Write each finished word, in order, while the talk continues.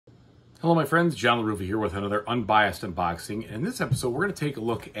Hello my friends, John LaRuffa here with another Unbiased unboxing. And in this episode, we're going to take a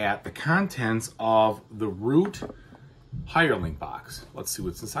look at the contents of the Root Hireling box. Let's see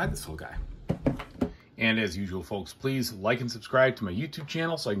what's inside this little guy. And as usual, folks, please like and subscribe to my YouTube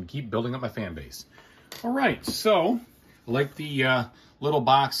channel so I can keep building up my fan base. All right, so I like the little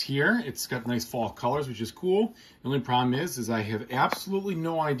box here. It's got nice fall colors, which is cool. The only problem is I have absolutely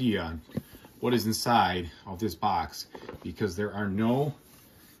no idea what is inside of this box because there are no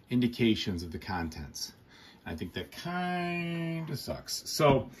indications of the contents. I think that kind of sucks.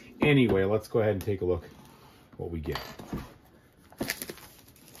 So anyway, let's go ahead and take a look what we get.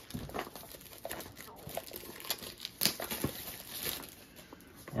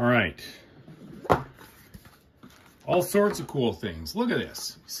 All right. All sorts of cool things. Look at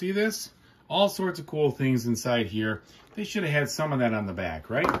this. See this? All sorts of cool things inside here. They should have had some of that on the back,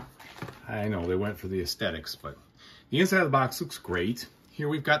 right? I know they went for the aesthetics, but the inside of the box looks great. Here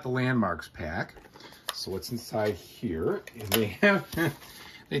we've got the landmarks pack. So what's inside here? And they have,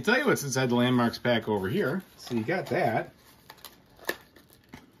 they tell you what's inside the landmarks pack over here. So you got that.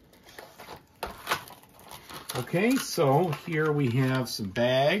 Okay, so here we have some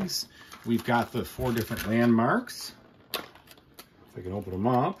bags. We've got the 4 different landmarks. If I can open them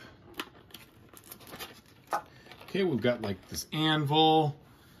up. Okay, we've got like this anvil.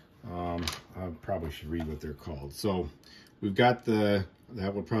 I probably should read what they're called. So we've got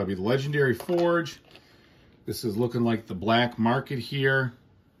that would probably be the Legendary Forge. This is looking like the Black Market here.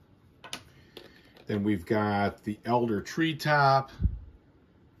 Then we've got the Elder Treetop.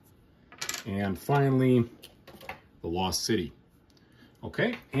 And finally, the Lost City.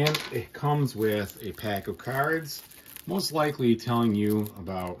 Okay, and it comes with a pack of cards, most likely telling you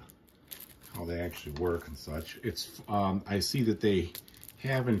about how they actually work and such. It's I see that they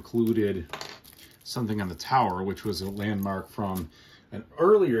have included something on the tower, which was a landmark from an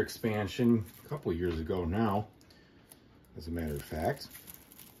earlier expansion a couple of years ago now, as a matter of fact.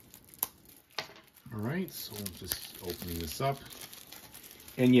 All right, so just opening this up.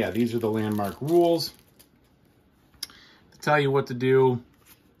 And yeah, these are the landmark rules to tell you what to do,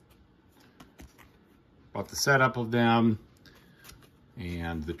 about the setup of them,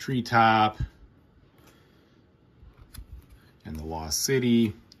 and the treetop, and the Lost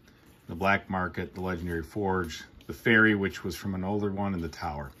City, the Black Market, the Legendary Forge, the Ferry, which was from an older one, and the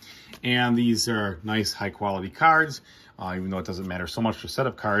Tower. And these are nice, high-quality cards. Even though it doesn't matter so much for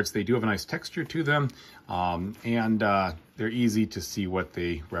setup cards, they do have a nice texture to them, and they're easy to see what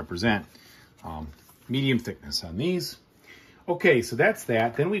they represent. Medium thickness on these. Okay, so that's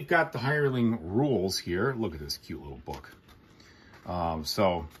that. Then we've got the Hireling rules here. Look at this cute little book.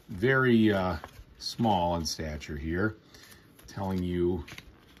 So very small in stature here, telling you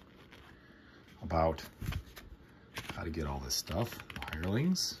about how to get all this stuff.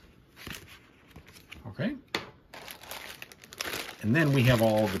 Hirelings. Okay. And then we have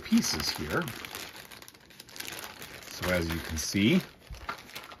all the pieces here. So as you can see,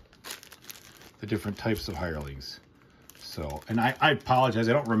 the different types of hirelings. So, and I apologize,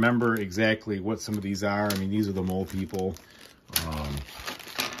 I don't remember exactly what some of these are. I mean, these are the mole people.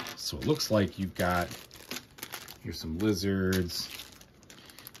 So it looks like you've got, here's some lizards.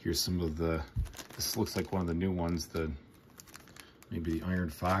 Here's some of the, this looks like one of the new ones, maybe the Iron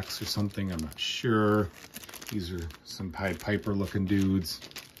Fox or something, I'm not sure. These are some Pied Piper looking dudes.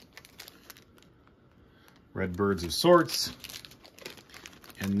 Red birds of sorts.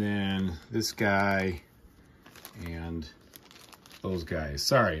 And then this guy and those guys.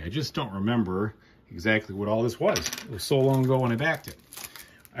 Sorry, I just don't remember exactly what all this was. It was so long ago when I backed it.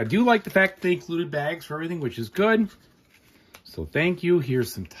 I do like the fact that they included bags for everything, which is good. So thank you.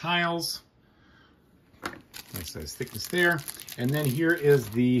 Here's some tiles. Nice size thickness there. And then here is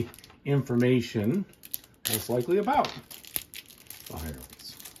the information, most likely about the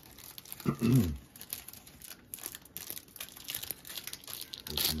hirelings. Open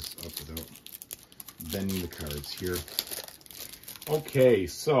this up without bending the cards here. Okay,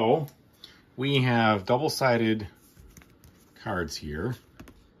 so we have double-sided cards here.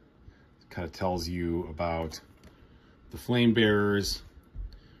 It kind of tells you about the flame bearers,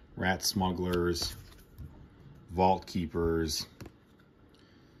 rat smugglers, vault keepers,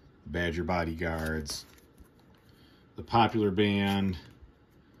 badger bodyguards, the popular band,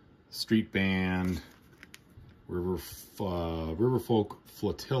 street band, riverfolk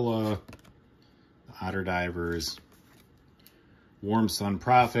flotilla, the otter divers, warm sun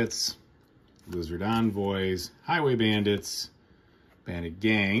prophets, lizard envoys, highway bandits, bandit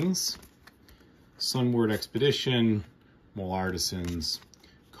gangs, sunward expedition, mole artisans,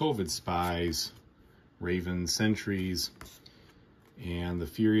 COVID spies, raven sentries, and the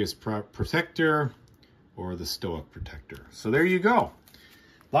Furious Protector, or the Stoic Protector. So there you go.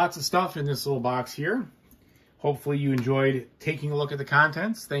 Lots of stuff in this little box here. Hopefully you enjoyed taking a look at the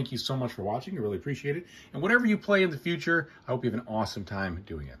contents. Thank you so much for watching. I really appreciate it. And whatever you play in the future, I hope you have an awesome time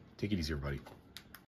doing it. Take it easy, everybody.